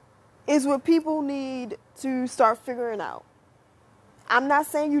is what people need to start figuring out. I'm not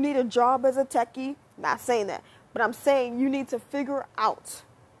saying you need a job as a techie. Not saying that. But I'm saying you need to figure out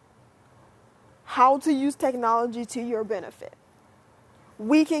how to use technology to your benefit.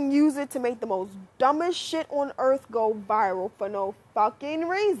 We can use it to make the most dumbest shit on earth go viral for no fucking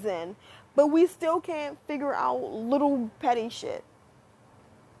reason, but we still can't figure out little petty shit.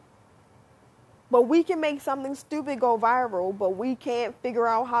 But we can make something stupid go viral, but we can't figure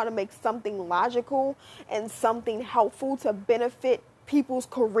out how to make something logical and something helpful to benefit people's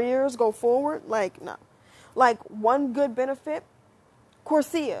careers go forward. Like, no. Like, one good benefit,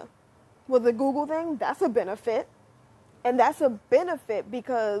 Coursera. With the Google thing, that's a benefit. And that's a benefit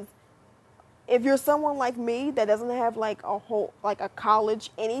because if you're someone like me that doesn't have like a college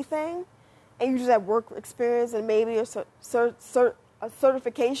anything, and you just have work experience and maybe a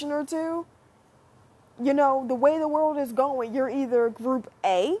certification or two, you know, the way the world is going, you're either group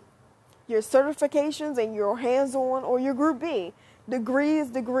A, your certifications and your hands-on, or you're group B,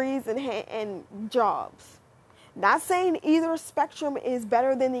 degrees, and jobs. Not saying either spectrum is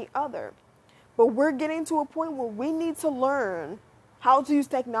better than the other, but we're getting to a point where we need to learn how to use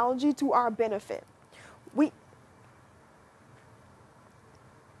technology to our benefit. We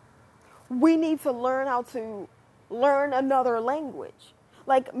need to learn how to learn another language.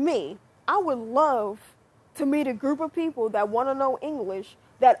 Like me, I would love to meet a group of people that want to know English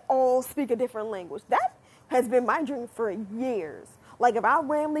that all speak a different language. That has been my dream for years. Like, if I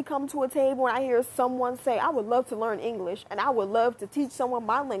randomly come to a table and I hear someone say, I would love to learn English and I would love to teach someone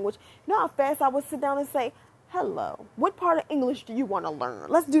my language, you know how fast I would sit down and say, hello, what part of English do you want to learn?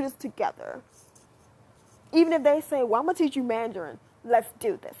 Let's do this together. Even if they say, well, I'm going to teach you Mandarin. Let's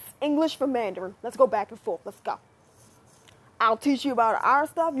do this. English for Mandarin. Let's go back and forth. Let's go. I'll teach you about our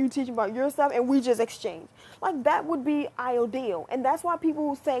stuff, you teach me about your stuff, and we just exchange. Like, that would be ideal. And that's why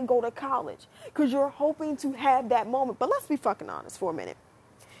people say go to college, because you're hoping to have that moment. But let's be fucking honest for a minute.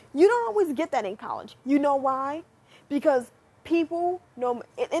 You don't always get that in college. You know why? Because people know,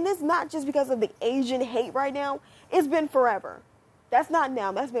 and it's not just because of the Asian hate right now. It's been forever. That's not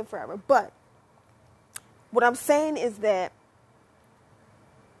now. That's been forever. But what I'm saying is that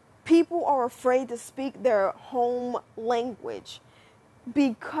people are afraid to speak their home language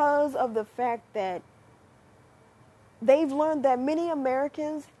because of the fact that they've learned that many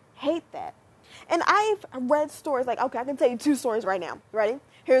Americans hate that. And I've read stories like, okay, I can tell you 2 stories right now. Ready?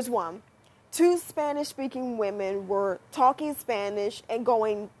 Here's one. 2 Spanish-speaking women were talking Spanish and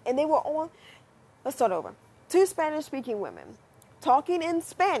they were on, let's start over. 2 Spanish-speaking women talking in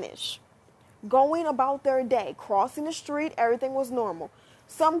Spanish, going about their day, crossing the street, everything was normal.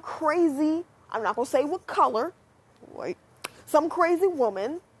 Some crazy, I'm not going to say what color, some crazy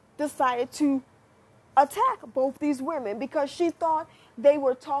woman decided to attack both these women because she thought they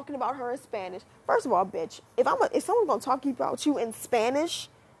were talking about her in Spanish. First of all, bitch, if someone's going to talk about you in Spanish,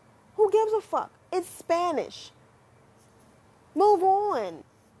 Who gives a fuck? It's Spanish. Move on.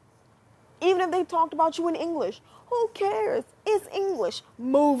 Even if they talked about you in English, who cares? It's English.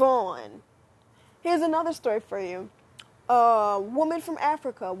 Move on. Here's another story for you. A woman from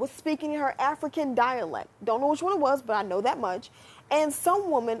Africa was speaking in her African dialect. Don't know which one it was, but I know that much. And some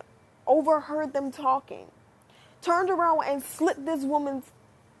woman overheard them talking. Turned around and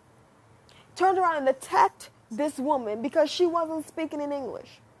attacked this woman because she wasn't speaking in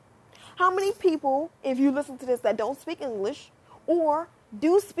English. How many people, if you listen to this, that don't speak English or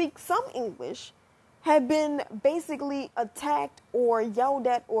do speak some English, have been basically attacked or yelled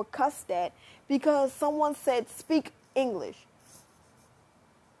at or cussed at because someone said speak English?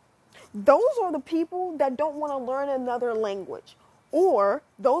 Those are the people that don't want to learn another language. Or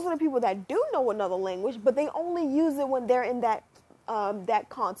those are the people that do know another language, but they only use it when they're in that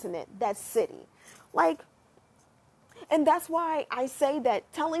continent, that city. And that's why I say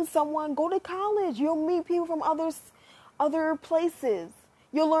that telling someone, go to college, you'll meet people from other places.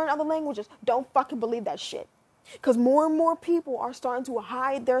 You'll learn other languages. Don't fucking believe that shit. Because more and more people are starting to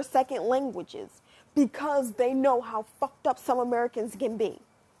hide their second languages because they know how fucked up some Americans can be.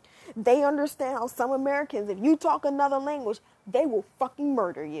 They understand how some Americans, if you talk another language, they will fucking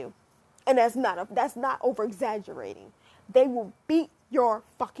murder you. And that's not over exaggerating. They will beat your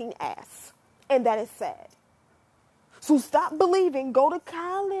fucking ass. And that is sad. So stop believing, go to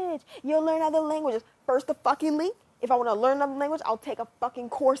college, you'll learn other languages. First of fucking, if I want to learn another language, I'll take a fucking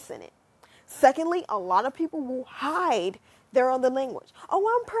course in it. Secondly, a lot of people will hide their other language. Oh,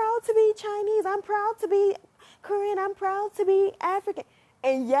 I'm proud to be Chinese. I'm proud to be Korean. I'm proud to be African.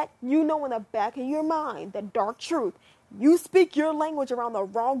 And yet, you know in the back of your mind, the dark truth, you speak your language around the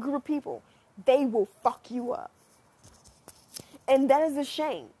wrong group of people, they will fuck you up. And that is a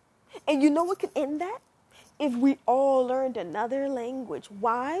shame. And you know what could end that? If we all learned another language.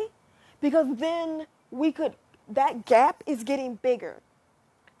 Why? Because then that gap is getting bigger.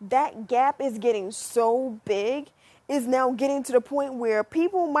 That gap is getting so big, is now getting to the point where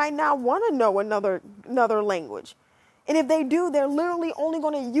people might not want to know another language. And if they do, they're literally only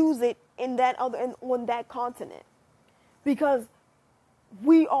going to use it on that continent. Because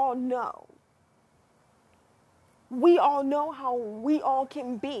we all know. We all know how we all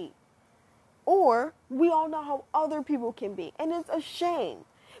can be. Or we all know how other people can be. And it's a shame.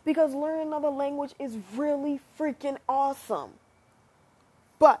 Because learning another language is really freaking awesome.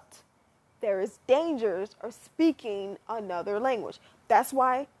 But there is dangers of speaking another language. That's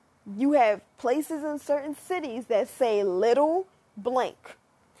why you have places in certain cities that say little blank.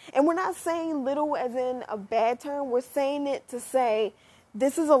 And we're not saying little as in a bad term. We're saying it to say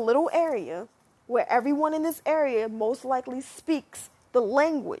this is a little area where everyone in this area most likely speaks the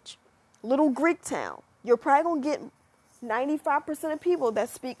language. Little Greek town. You're probably going to get 95% of people that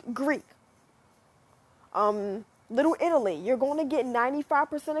speak Greek. Little Italy. You're going to get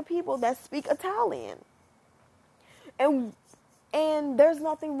 95% of people that speak Italian. And there's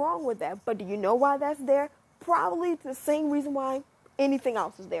nothing wrong with that. But do you know why that's there? Probably the same reason why anything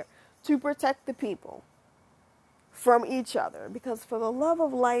else is there. To protect the people from each other. Because for the love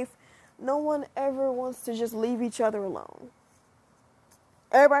of life, no one ever wants to just leave each other alone.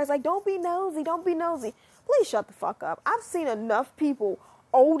 Everybody's like, don't be nosy, don't be nosy. Please shut the fuck up. I've seen enough people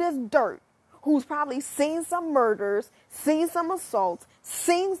old as dirt who's probably seen some murders, seen some assaults,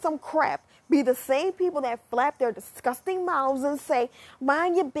 seen some crap, be the same people that flap their disgusting mouths and say,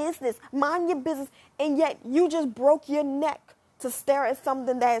 mind your business, and yet you just broke your neck to stare at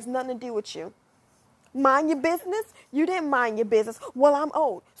something that has nothing to do with you. Mind your business? You didn't mind your business. Well, I'm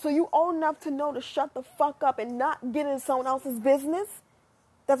old. So you old enough to know to shut the fuck up and not get in someone else's business?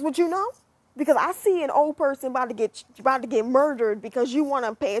 That's what you know? Because I see an old person about to get murdered because you want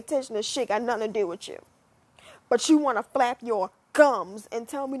to pay attention to shit got nothing to do with you. But you want to flap your gums and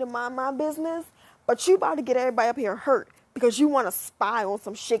tell me to mind my business? But you about to get everybody up here hurt because you want to spy on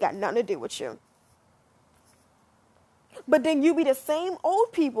some shit got nothing to do with you. But then you be the same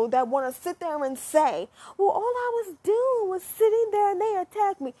old people that want to sit there and say, well, all I was doing was sitting there and they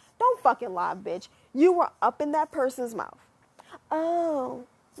attacked me. Don't fucking lie, bitch. You were up in that person's mouth. Oh,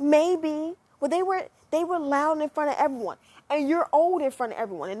 maybe. Well, they were loud in front of everyone. And you're old in front of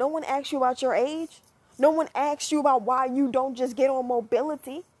everyone. And no one asks you about your age. No one asks you about why you don't just get on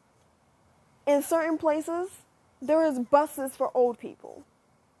mobility. In certain places, there is buses for old people.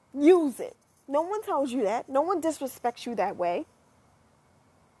 Use it. No one tells you that. No one disrespects you that way.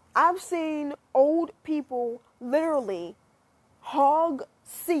 I've seen old people literally hog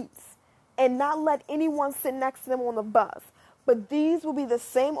seats and not let anyone sit next to them on the bus. But these will be the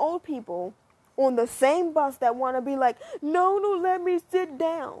same old people on the same bus that want to be like, no, let me sit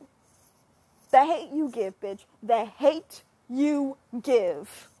down. The hate you give, bitch. The hate you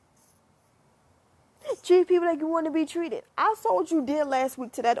give. Treat people like you want to be treated. I saw what you did last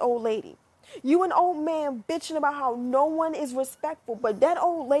week to that old lady. You an old man bitching about how no one is respectful, but that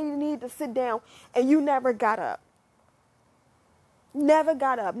old lady needed to sit down and you never got up. Never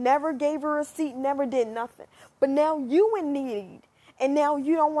got up. Never gave her a seat. Never did nothing. But now you in need and now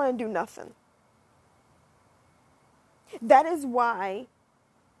you don't want to do nothing. That is why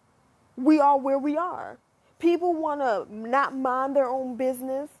we are where we are. People want to not mind their own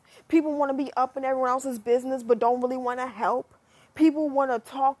business. People want to be up in everyone else's business but don't really want to help. People want to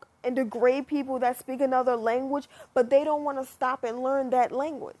talk and degrade people that speak another language, but they don't want to stop and learn that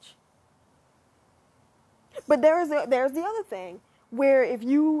language. But there's the other thing, where if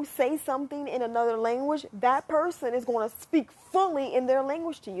you say something in another language, that person is going to speak fully in their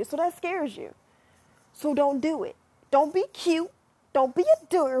language to you. So that scares you. So don't do it. Don't be cute. Don't be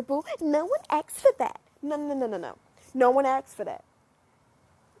adorable. No one asks for that. No. No one asks for that.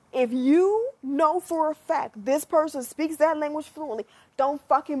 If you know for a fact this person speaks that language fluently, don't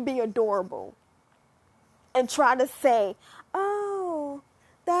fucking be adorable. And try to say, oh,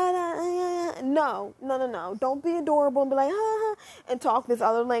 no. Don't be adorable and be like, ha, and talk this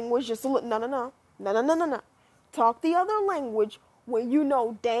other language just a little. No. Talk the other language when you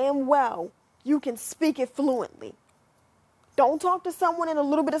know damn well you can speak it fluently. Don't talk to someone in a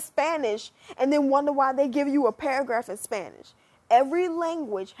little bit of Spanish and then wonder why they give you a paragraph in Spanish. Every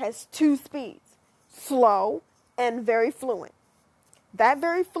language has two speeds, slow and very fluent. That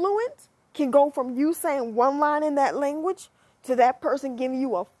very fluent can go from you saying one line in that language to that person giving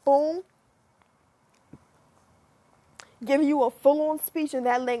you a full-on speech in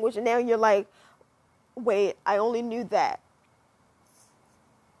that language. And now you're like, wait, I only knew that.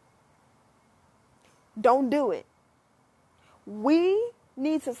 Don't do it. We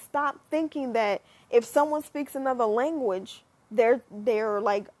need to stop thinking that if someone speaks another language, they're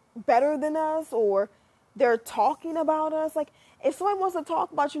like better than us or they're talking about us. Like if someone wants to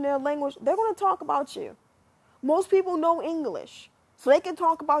talk about you in their language, they're going to talk about you. Most people know English, so they can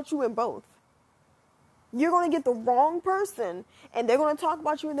talk about you in both. You're going to get the wrong person and they're going to talk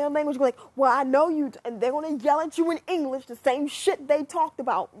about you in their language. You're like, well, I know you. And they're going to yell at you in English, the same shit they talked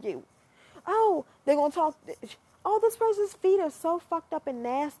about you. Oh, they're going to talk. Oh, this person's feet are so fucked up and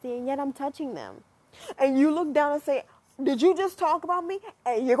nasty and yet I'm touching them. And you look down and say, did you just talk about me?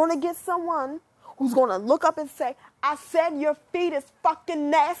 And you're going to get someone who's going to look up and say, I said your feet is fucking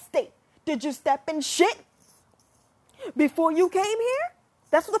nasty. Did you step in shit before you came here?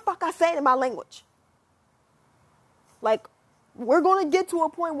 That's what the fuck I say in my language. Like, we're going to get to a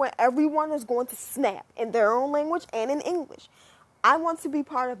point where everyone is going to snap in their own language and in English. I want to be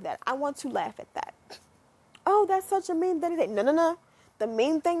part of that. I want to laugh at that. Oh, that's such a mean thing to say. No. The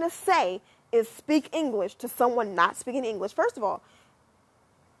main thing to say is speak English to someone not speaking English. First of all,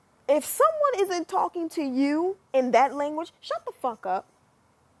 if someone isn't talking to you in that language, shut the fuck up.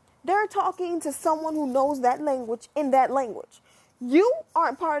 They're talking to someone who knows that language in that language. You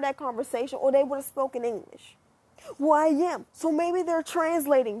aren't part of that conversation or they would have spoken English. Well, I am. So maybe they're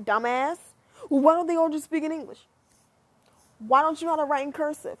translating, dumbass. Well, why don't they all just speak in English? Why don't you know how to write in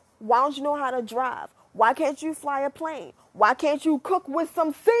cursive? Why don't you know how to drive? Why can't you fly a plane? Why can't you cook with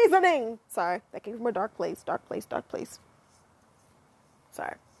some seasoning? Sorry, that came from a dark place.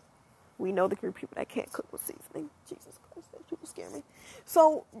 Sorry. We know the group of people that can't cook with seasoning. Jesus Christ, that people scare me.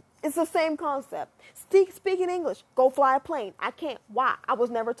 So it's the same concept. Speaking English, go fly a plane. I can't. Why? I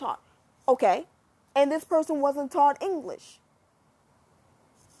was never taught. Okay. And this person wasn't taught English.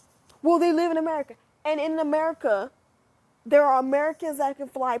 Well, they live in America. And in America, there are Americans that can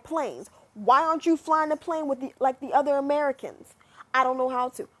fly planes. Why aren't you flying a plane with the other Americans? I don't know how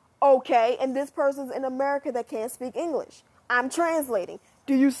to. Okay, and this person's in America that can't speak English. I'm translating.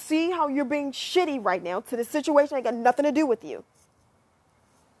 Do you see how you're being shitty right now to the situation that got nothing to do with you?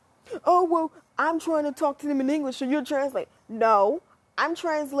 Oh, well, I'm trying to talk to them in English, so you're translating. No, I'm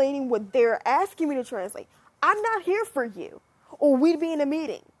translating what they're asking me to translate. I'm not here for you, or we'd be in a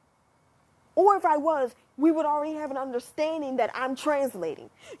meeting. Or if I was, we would already have an understanding that I'm translating.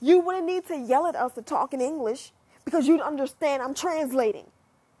 You wouldn't need to yell at us to talk in English because you'd understand I'm translating.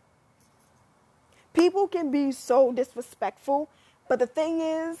 People can be so disrespectful, but the thing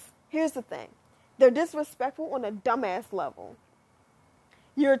is, here's the thing. They're disrespectful on a dumbass level.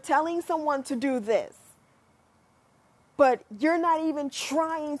 You're telling someone to do this, but you're not even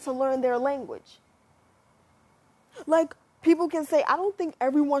trying to learn their language. Like, people can say, I don't think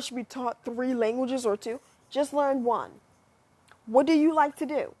everyone should be taught 3 languages or 2. Just learn 1. What do you like to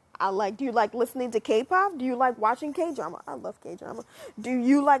do? Do you like listening to K-pop? Do you like watching K-drama? I love K-drama. Do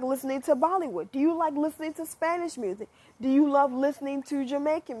you like listening to Bollywood? Do you like listening to Spanish music? Do you love listening to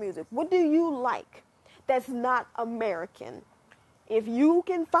Jamaican music? What do you like that's not American? If you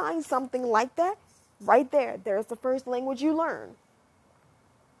can find something like that, right there's the first language you learn.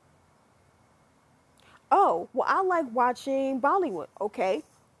 Oh, well, I like watching Bollywood. Okay,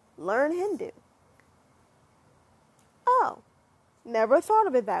 learn Hindu. Oh, never thought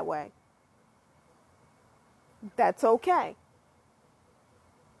of it that way. That's okay.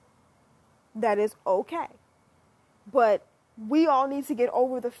 That is okay. But we all need to get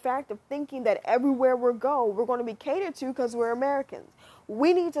over the fact of thinking that everywhere we go, we're going to be catered to because we're Americans.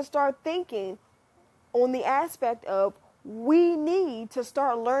 We need to start thinking on the aspect of we need to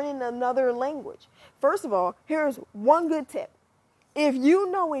start learning another language. First of all, here's one good tip. If you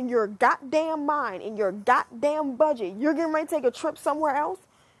know in your goddamn mind, in your goddamn budget, you're getting ready to take a trip somewhere else,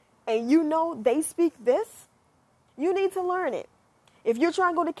 and you know they speak this, you need to learn it. If you're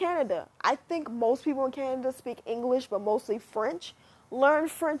trying to go to Canada, I think most people in Canada speak English, but mostly French. Learn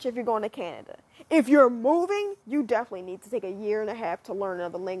French if you're going to Canada. If you're moving, you definitely need to take 1.5 years to learn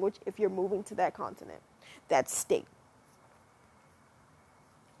another language if you're moving to that continent, that state.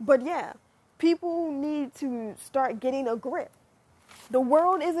 But yeah, people need to start getting a grip. The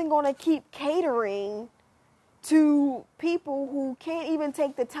world isn't going to keep catering to people who can't even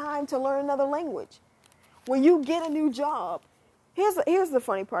take the time to learn another language. When you get a new job, here's the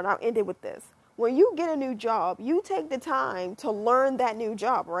funny part. I'll end it with this. When you get a new job, you take the time to learn that new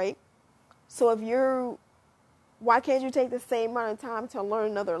job, right? So why can't you take the same amount of time to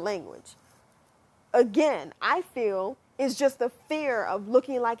learn another language? Again, I feel it's just the fear of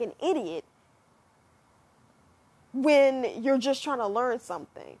looking like an idiot when you're just trying to learn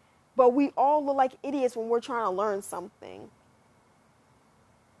something. But we all look like idiots when we're trying to learn something.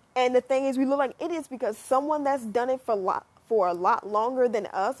 And the thing is, we look like idiots because someone that's done it for a lot longer than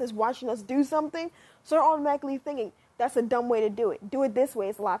us is watching us do something. So they're automatically thinking, that's a dumb way to do it. Do it this way,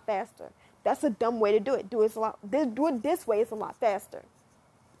 it's a lot faster. That's a dumb way to do it. Do it this way, it's a lot faster.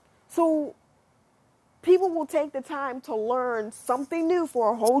 So people will take the time to learn something new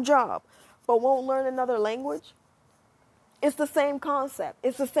for a whole job, but won't learn another language. It's the same concept.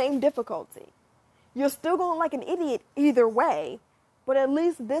 It's the same difficulty. You're still going like an idiot either way, but at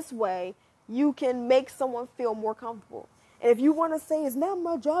least this way, you can make someone feel more comfortable. And if you want to say it's not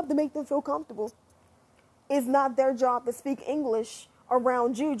my job to make them feel comfortable, it's not their job to speak English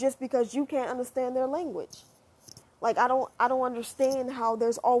around you just because you can't understand their language. Like, I don't understand how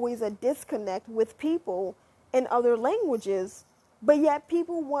there's always a disconnect with people in other languages, but yet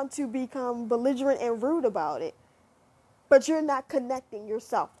people want to become belligerent and rude about it. But you're not connecting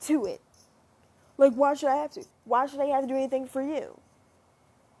yourself to it. Like, why should I have to? Why should I have to do anything for you?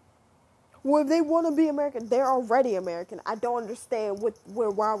 Well, if they want to be American, they're already American. I don't understand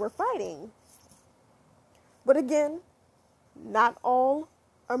why we're fighting. But again, not all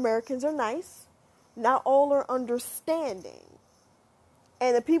Americans are nice. Not all are understanding.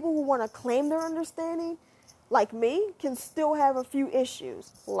 And the people who want to claim their understanding, like me, can still have a few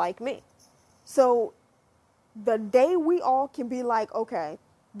issues, like me. So the day we all can be like, okay,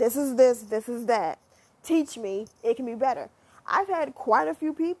 this is that, teach me, it can be better. I've had quite a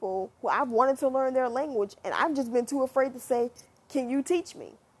few people who I've wanted to learn their language, and I've just been too afraid to say, can you teach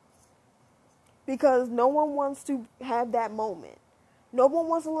me? Because no one wants to have that moment. No one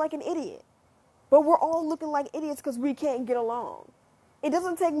wants to look like an idiot. But we're all looking like idiots because we can't get along. It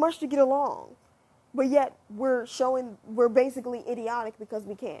doesn't take much to get along. But yet we're basically idiotic because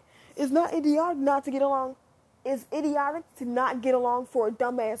we can't. It's not idiotic not to get along. It's idiotic to not get along for a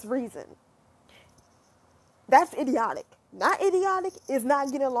dumbass reason. That's idiotic. Not idiotic is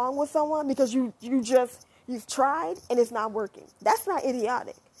not getting along with someone because you've tried and it's not working. That's not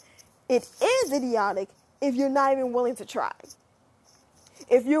idiotic. It is idiotic if you're not even willing to try.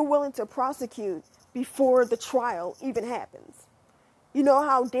 If you're willing to prosecute before the trial even happens. You know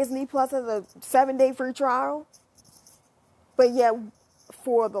how Disney Plus has a 7-day free trial? But yet,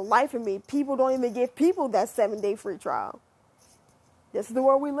 for the life of me, people don't even give people that 7-day free trial. This is the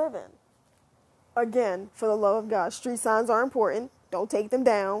world we live in. Again, for the love of God, street signs are important. Don't take them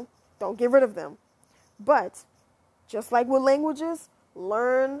down. Don't get rid of them. But, just like with languages,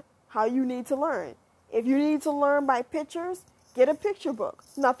 learn how you need to learn. If you need to learn by pictures, get a picture book.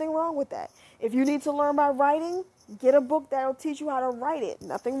 Nothing wrong with that. If you need to learn by writing, get a book that will teach you how to write it.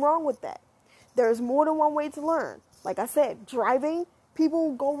 Nothing wrong with that. There's more than one way to learn. Like I said, driving,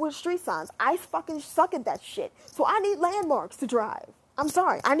 people go with street signs. I fucking suck at that shit. So I need landmarks to drive. I'm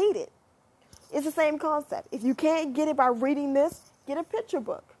sorry, I need it. It's the same concept. If you can't get it by reading this, get a picture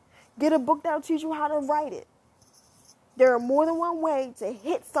book. Get a book that'll teach you how to write it. There are more than one way to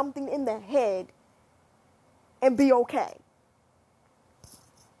hit something in the head and be okay.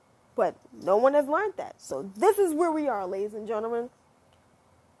 But no one has learned that. So this is where we are, ladies and gentlemen.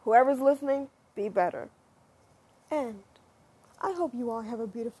 Whoever's listening, be better. And I hope you all have a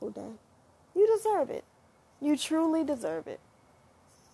beautiful day. You deserve it. You truly deserve it.